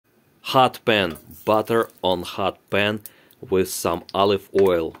Hot pan, butter on hot pan with some olive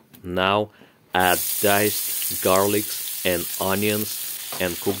oil. Now add diced garlics and onions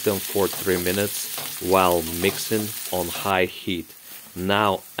and cook them for 3 minutes while mixing on high heat.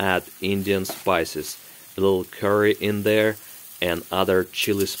 Now add Indian spices, a little curry in there and other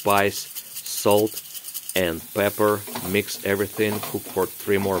chili spice, salt and pepper. Mix everything, cook for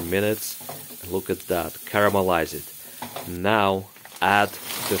 3 more minutes. Look at that, caramelize it. Now add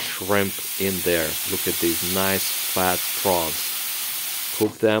the shrimp in there. Look at these nice fat prawns.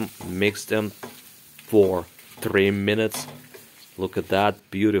 Cook them, mix them for 3 minutes. Look at that,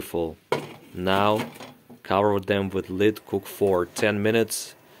 beautiful. Now cover them with lid, cook for 10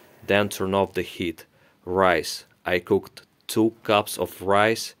 minutes, then turn off the heat. Rice. I cooked 2 cups of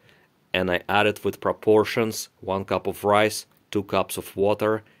rice and I added with proportions 1 cup of rice, 2 cups of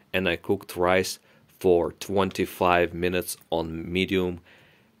water, and I cooked rice for 25 minutes on medium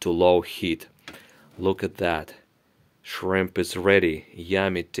to low heat. Look at that. Shrimp is ready.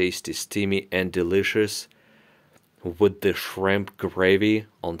 Yummy, tasty, steamy and delicious with the shrimp gravy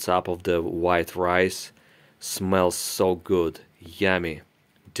on top of the white rice. Smells so good. Yummy.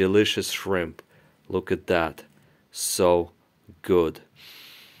 Delicious shrimp. Look at that. So good.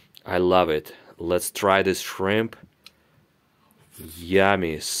 I love it. Let's try this shrimp.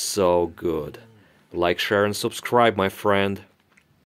 Yummy. So good. Like, share and subscribe, my friend.